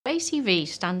ACV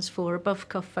stands for above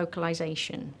cuff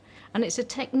vocalization, and it's a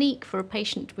technique for a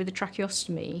patient with a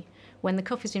tracheostomy when the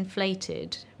cuff is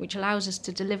inflated, which allows us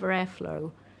to deliver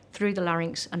airflow through the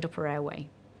larynx and upper airway.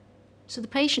 So the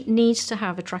patient needs to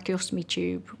have a tracheostomy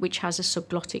tube which has a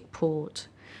subglottic port,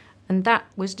 and that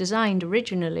was designed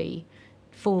originally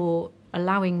for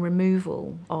allowing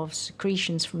removal of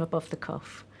secretions from above the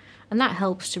cuff, and that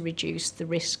helps to reduce the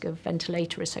risk of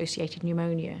ventilator-associated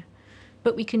pneumonia.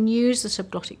 But we can use the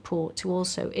subglottic port to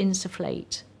also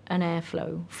insufflate an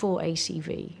airflow for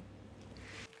ACV.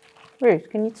 Ruth,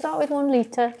 can you start with 1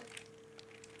 litre?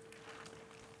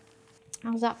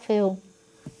 How does that feel?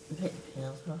 It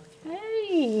feels okay.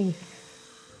 Hey!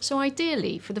 So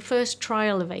ideally, for the first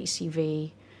trial of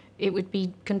ACV, it would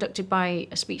be conducted by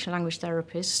a speech and language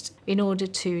therapist in order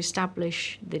to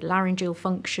establish the laryngeal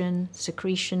function,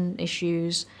 secretion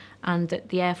issues, and that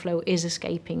the airflow is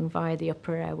escaping via the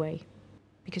upper airway.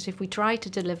 Because if we try to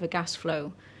deliver gas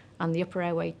flow and the upper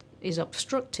airway is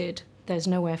obstructed, there's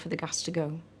nowhere for the gas to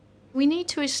go. We need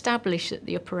to establish that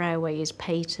the upper airway is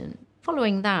patent.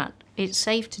 Following that, it's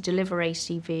safe to deliver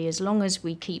ACV as long as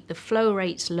we keep the flow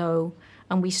rates low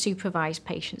and we supervise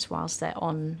patients whilst they're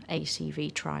on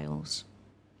ACV trials.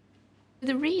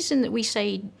 The reason that we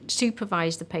say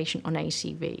supervise the patient on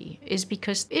ACV is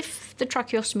because if the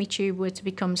tracheostomy tube were to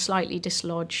become slightly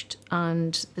dislodged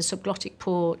and the subglottic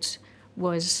port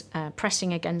was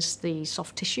pressing against the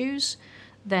soft tissues,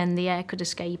 then the air could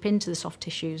escape into the soft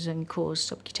tissues and cause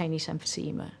subcutaneous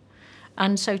emphysema.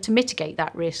 And so to mitigate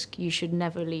that risk, you should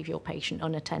never leave your patient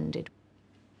unattended.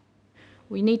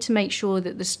 We need to make sure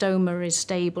that the stoma is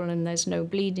stable and there's no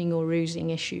bleeding or oozing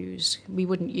issues. We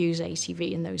wouldn't use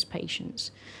ACV in those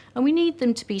patients. And we need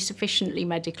them to be sufficiently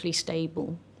medically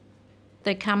stable.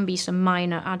 There can be some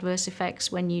minor adverse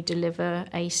effects when you deliver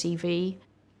ACV.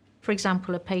 For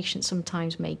example, a patient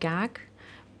sometimes may gag,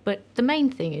 but the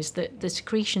main thing is that the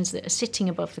secretions that are sitting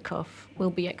above the cuff will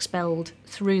be expelled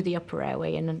through the upper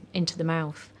airway and into the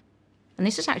mouth. And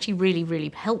this is actually really, really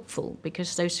helpful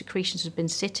because those secretions have been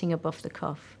sitting above the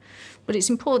cuff. But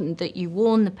it's important that you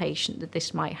warn the patient that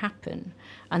this might happen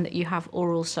and that you have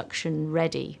oral suction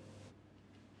ready.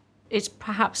 It's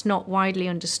perhaps not widely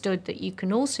understood that you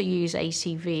can also use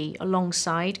ACV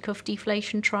alongside cuff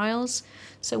deflation trials.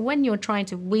 So when you're trying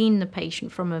to wean the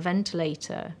patient from a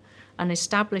ventilator and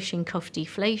establishing cuff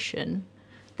deflation,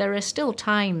 there are still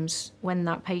times when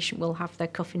that patient will have their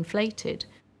cuff inflated.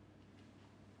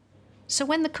 So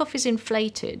when the cuff is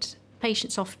inflated,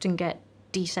 patients often get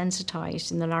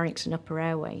desensitized in the larynx and upper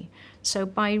airway. So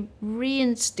by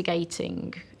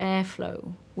reinstigating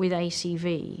airflow with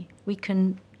ACV, we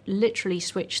can literally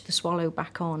switch the swallow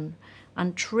back on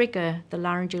and trigger the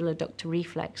laryngeal adductor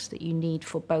reflex that you need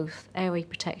for both airway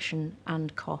protection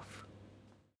and cough.